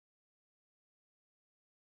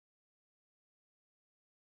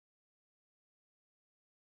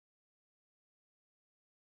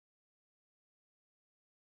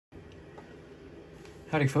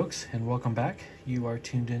Howdy folks, and welcome back. You are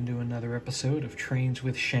tuned into another episode of Trains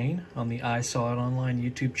with Shane on the I Saw It Online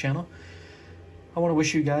YouTube channel. I want to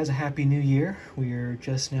wish you guys a happy new year. We are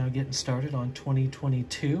just now getting started on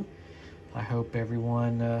 2022. I hope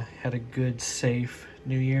everyone had a good, safe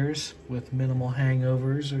New Year's with minimal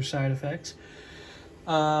hangovers or side effects.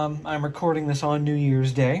 I'm recording this on New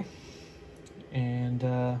Year's Day, and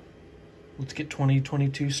let's get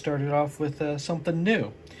 2022 started off with something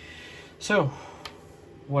new. So,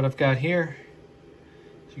 what I've got here,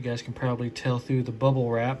 as you guys can probably tell through the bubble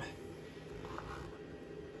wrap,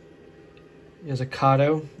 is a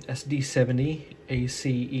Kato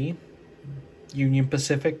SD70ACe Union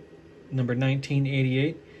Pacific number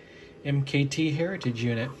 1988 MKT Heritage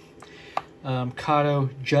Unit. Kato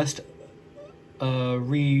just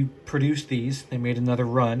reproduced these. They made another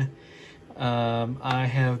run. I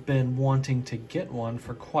have been wanting to get one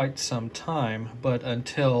for quite some time, but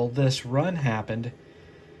until this run happened,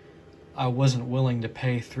 I wasn't willing to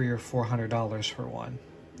pay $300 or $400 for one,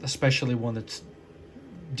 especially one that's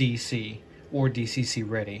DC or DCC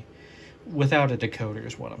ready, without a decoder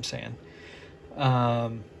is what I'm saying.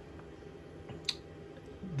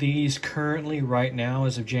 These currently, right now,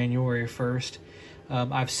 as of January 1st,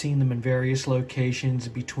 I've seen them in various locations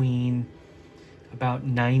between about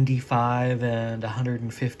 $95 and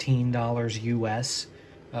 $115 US,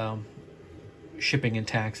 shipping and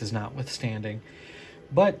taxes notwithstanding.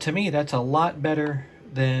 But to me, that's a lot better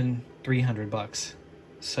than $300.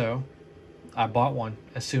 So I bought one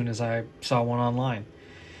as soon as I saw one online.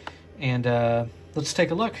 And let's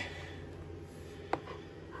take a look.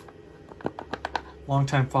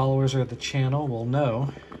 Longtime followers of the channel will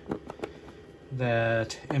know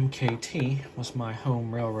that MKT was my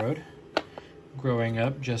home railroad growing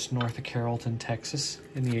up just north of Carrollton, Texas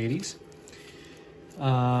in the 80s.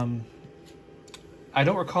 I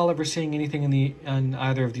don't recall ever seeing anything in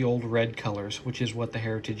either of the old red colors, which is what the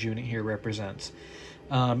Heritage unit here represents.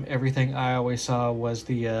 Everything I always saw was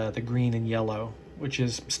the green and yellow, which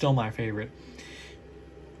is still my favorite.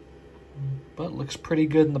 But looks pretty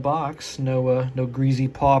good in the box. No greasy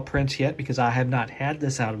paw prints yet, because I have not had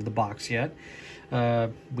this out of the box yet.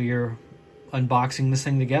 We are unboxing this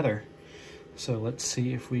thing together. So let's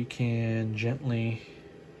see if we can gently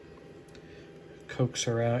coax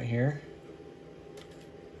her out here.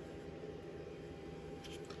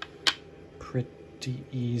 Pretty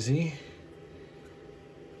easy.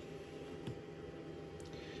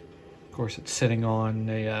 Of course, it's sitting on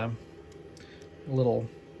a little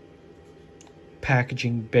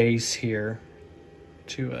packaging base here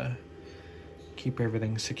to keep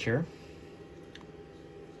everything secure.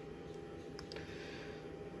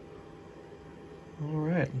 All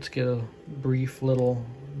right, let's get a brief little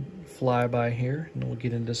flyby here, and then we'll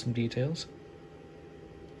get into some details.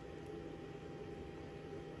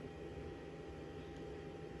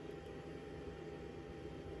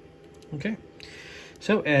 Okay,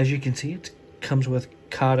 so as you can see, it comes with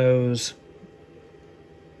Kato's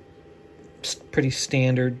pretty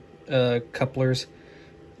standard couplers.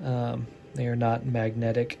 They are not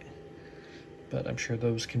magnetic, but I'm sure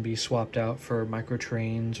those can be swapped out for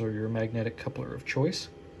microtrains or your magnetic coupler of choice.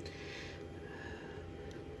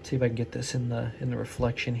 Let's see if I can get this in the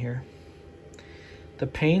reflection here. The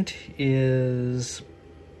paint is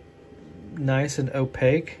nice and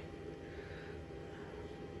opaque.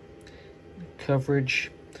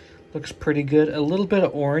 Coverage looks pretty good. A little bit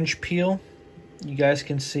of orange peel you guys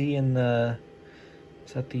can see in the,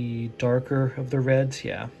 is that the darker of the reds?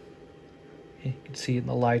 Yeah, you can see it in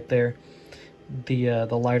the light there. The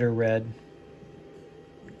lighter red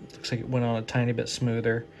looks like it went on a tiny bit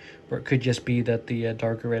smoother, or it could just be that the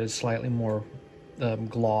darker red is slightly more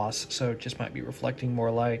gloss, so it just might be reflecting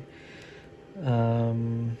more light. Our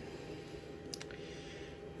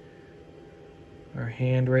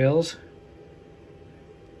handrails,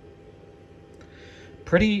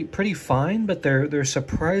 pretty fine, but they're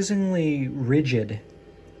surprisingly rigid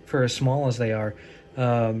for as small as they are.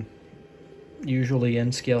 Usually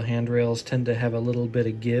N-scale handrails tend to have a little bit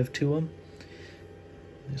of give to them.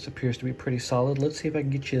 This appears to be pretty solid. Let's see if I can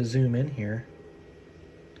get you a zoom in here.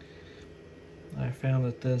 I found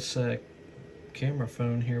that this camera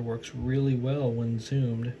phone here works really well when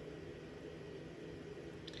zoomed.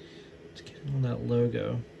 Let's get on that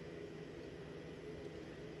logo.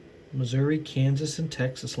 Missouri, Kansas, and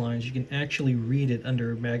Texas lines. You can actually read it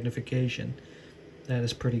under magnification. That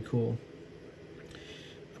is pretty cool.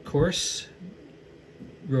 Of course,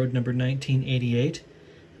 road number 1988.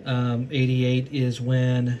 88 is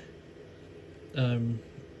when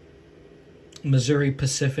Missouri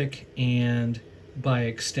Pacific and by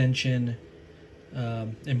extension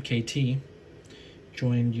MKT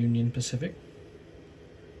joined Union Pacific.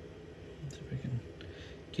 Let's see if I can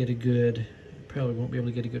get a good, probably won't be able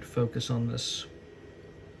to get a good focus on this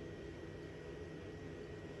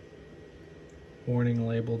warning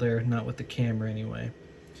label there, not with the camera anyway.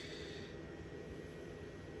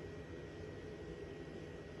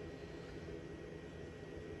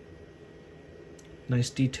 Nice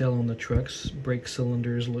detail on the trucks. Brake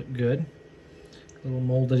cylinders look good. A little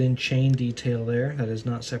molded in chain detail there that is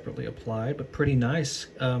not separately applied, but pretty nice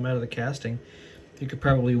out of the casting. You could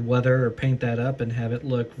probably weather or paint that up and have it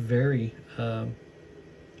look very,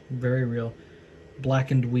 very real.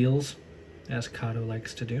 Blackened wheels, as Kato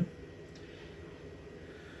likes to do.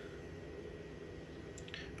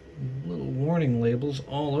 Little warning labels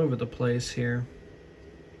all over the place here.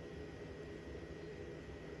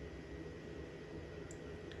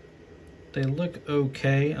 They look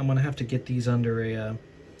okay. I'm gonna have to get these under a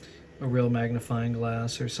real magnifying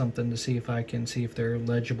glass or something to see if I can see if they're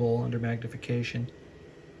legible under magnification.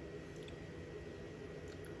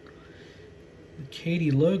 The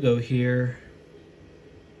Katy logo here,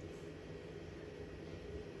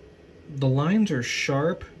 the lines are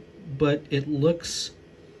sharp, but it looks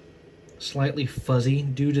slightly fuzzy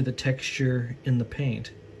due to the texture in the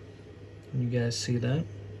paint. Can you guys see that?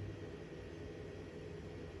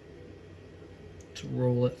 Let's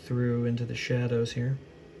roll it through into the shadows here.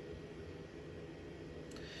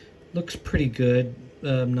 Looks pretty good,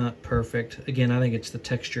 not perfect. Again, I think it's the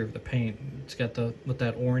texture of the paint. It's got with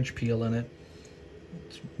that orange peel in it.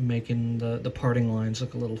 It's making the parting lines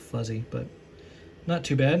look a little fuzzy, but not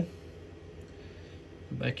too bad.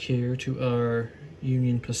 Go back here to our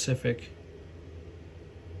Union Pacific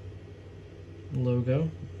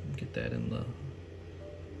logo. Get that in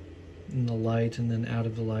the light and then out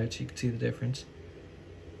of the light so you can see the difference.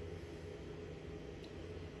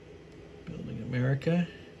 Building America.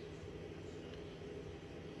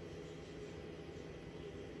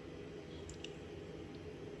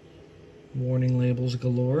 Warning labels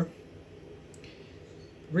galore.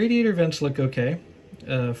 Radiator vents look okay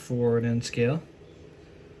for an N scale.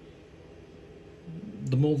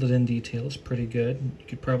 The molded in detail is pretty good. You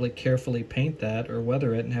could probably carefully paint that or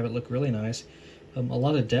weather it and have it look really nice. A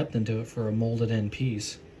lot of depth into it for a molded in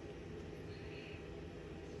piece.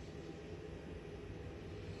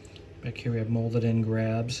 Back here we have molded in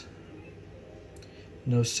grabs.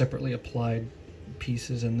 No separately applied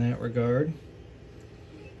pieces in that regard.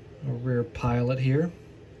 A rear pilot here.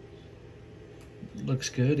 Looks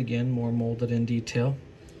good. Again, more molded in detail.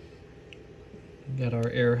 Got our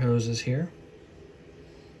air hoses here.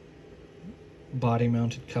 Body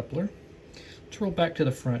mounted coupler. Let's roll back to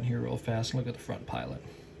the front here real fast and look at the front pilot.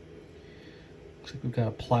 Looks like we've got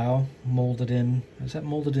a plow molded in. Is that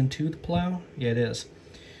molded into the plow? Yeah, it is.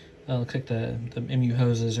 Looks like the MU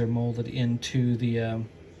hoses are molded into the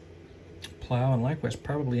plow, and likewise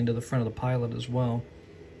probably into the front of the pilot as well.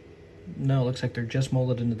 No, it looks like they're just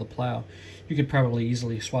molded into the plow. You could probably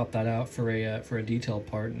easily swap that out for a detail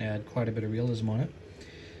part and add quite a bit of realism on it.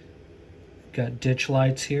 Got ditch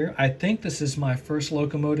lights here. I think this is my first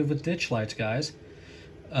locomotive with ditch lights, guys.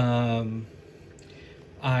 I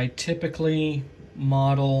typically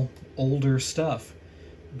model older stuff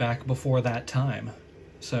back before that time.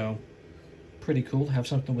 So, pretty cool to have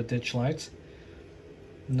something with ditch lights.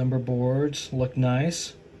 Number boards look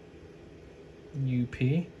nice. UP.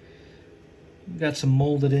 Got some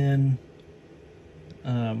molded in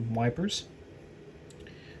wipers.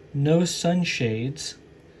 No sunshades.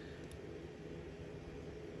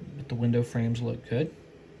 But the window frames look good.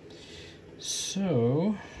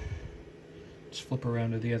 So, let's flip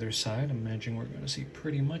around to the other side. Imagine we're going to see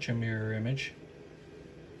pretty much a mirror image.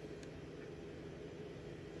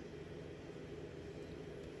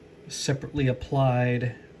 Separately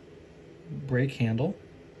applied brake handle.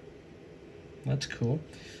 That's cool.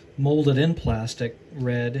 Molded in plastic,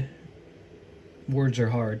 red. Words are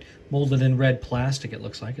hard. Molded in red plastic, it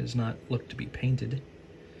looks like. It does not look to be painted.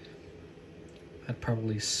 I'd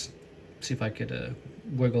probably see if I could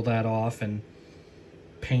wiggle that off and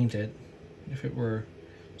paint it if it were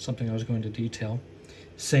something I was going to detail.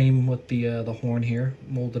 Same with the horn here.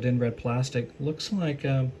 Molded in red plastic. Looks like...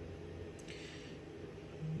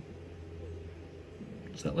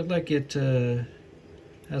 does that look like it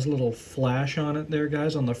has a little flash on it there,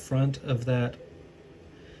 guys, on the front of that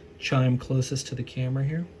chime closest to the camera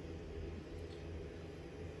here?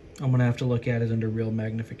 I'm going to have to look at it under real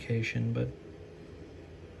magnification, but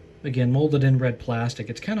again, molded in red plastic.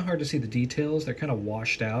 It's kind of hard to see the details. They're kind of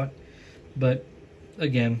washed out, but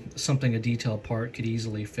again, something a detail part could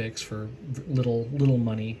easily fix for little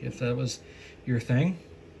money if that was your thing.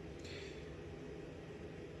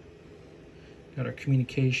 Got our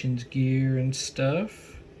communications gear and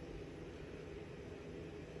stuff.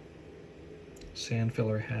 Sand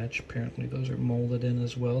filler hatch, apparently those are molded in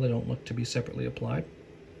as well. They don't look to be separately applied.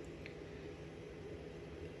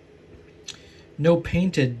 No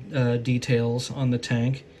painted details on the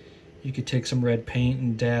tank. You could take some red paint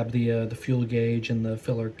and dab the fuel gauge and the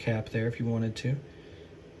filler cap there if you wanted to.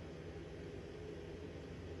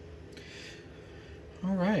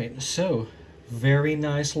 All right, so very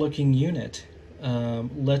nice looking unit.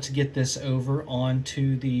 Let's get this over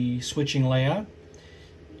onto the switching layout.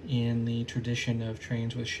 In the tradition of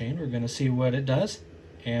Trains with Shane, we're going to see what it does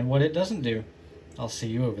and what it doesn't do. I'll see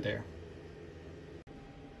you over there.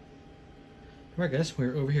 Alright guys,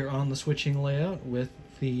 we're over here on the switching layout with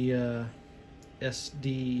the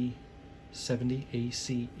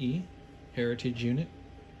SD70ACe heritage unit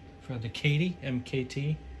for the Katy,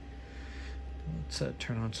 MKT. Let's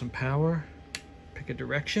turn on some power, pick a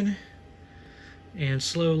direction, and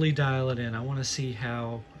slowly dial it in. I want to see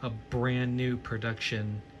how a brand new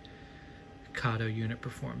production Kato unit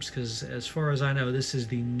performs, because as far as I know, this is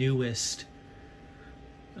the newest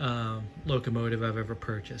locomotive I've ever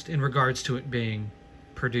purchased in regards to it being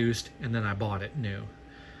produced and then I bought it new.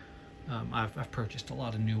 I've purchased a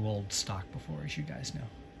lot of new old stock before, as you guys know.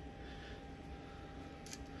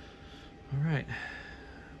 All right,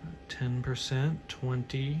 10%,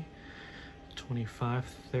 20, 25,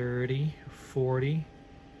 30, 40,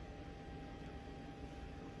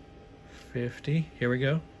 50. Here we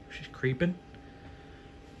go. She's creeping.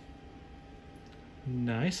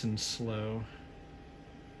 Nice and slow.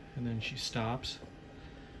 And then she stops.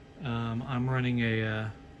 I'm running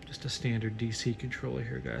a just a standard DC controller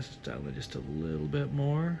here, guys. Let's dial it just a little bit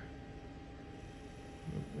more.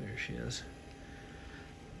 Oh, there she is.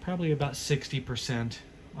 Probably about 60%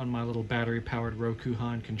 on my little battery-powered Roku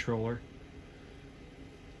Han controller.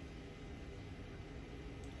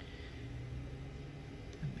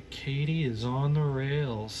 And the Katy is on the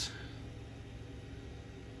rails.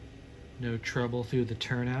 No trouble through the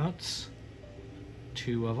turnouts.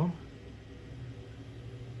 2 of them.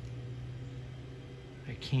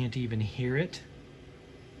 I can't even hear it.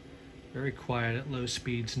 Very quiet at low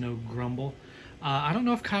speeds, no grumble. I don't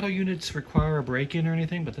know if Kato units require a break-in or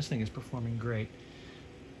anything, but this thing is performing great.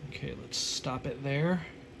 Okay, let's stop it there.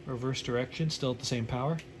 Reverse direction, still at the same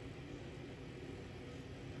power.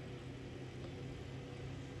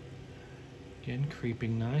 Again,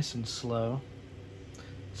 creeping nice and slow.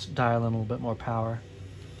 Let's dial in a little bit more power.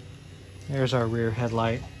 There's our rear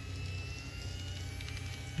headlight.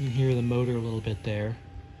 You can hear the motor a little bit there.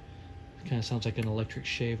 It kind of sounds like an electric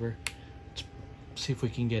shaver. Let's see if we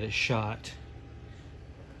can get a shot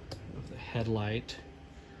of the headlight.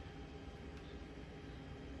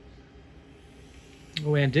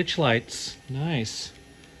 Oh, and ditch lights. Nice.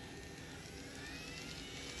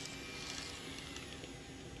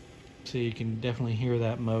 So you can definitely hear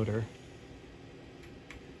that motor.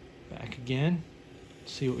 Back again.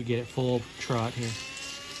 Let's see what we get at full trot here.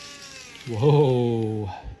 Whoa.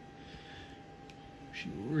 She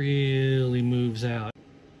really moves out.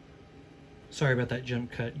 Sorry about that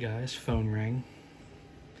jump cut, guys. Phone rang.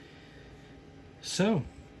 So,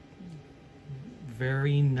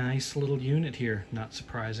 very nice little unit here. Not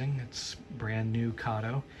surprising. It's brand new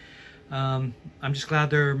Kato. I'm just glad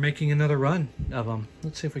they're making another run of them.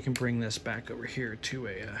 Let's see if we can bring this back over here to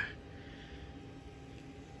a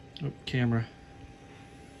camera.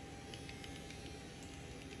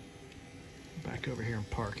 Back over here and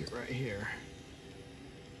park it right here.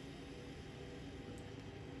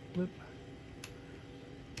 Bloop.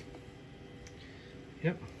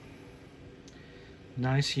 Yep.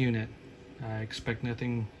 Nice unit. I expect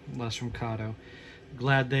nothing less from Kato.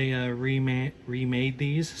 Glad they remade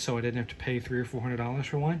these so I didn't have to pay $300 or $400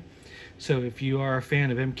 for one. So if you are a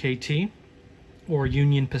fan of MKT or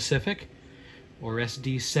Union Pacific or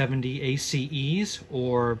SD70ACes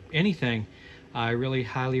or anything, I really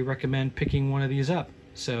highly recommend picking one of these up.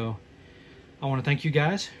 So I want to thank you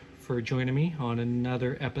guys for joining me on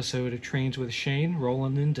another episode of Trains with Shane,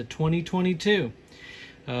 rolling into 2022.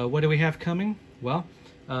 What do we have coming? Well,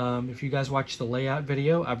 if you guys watch the layout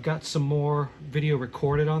video, I've got some more video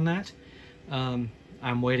recorded on that.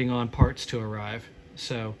 I'm waiting on parts to arrive.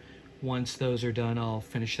 So once those are done, I'll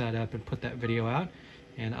finish that up and put that video out.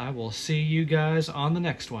 And I will see you guys on the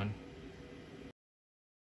next one.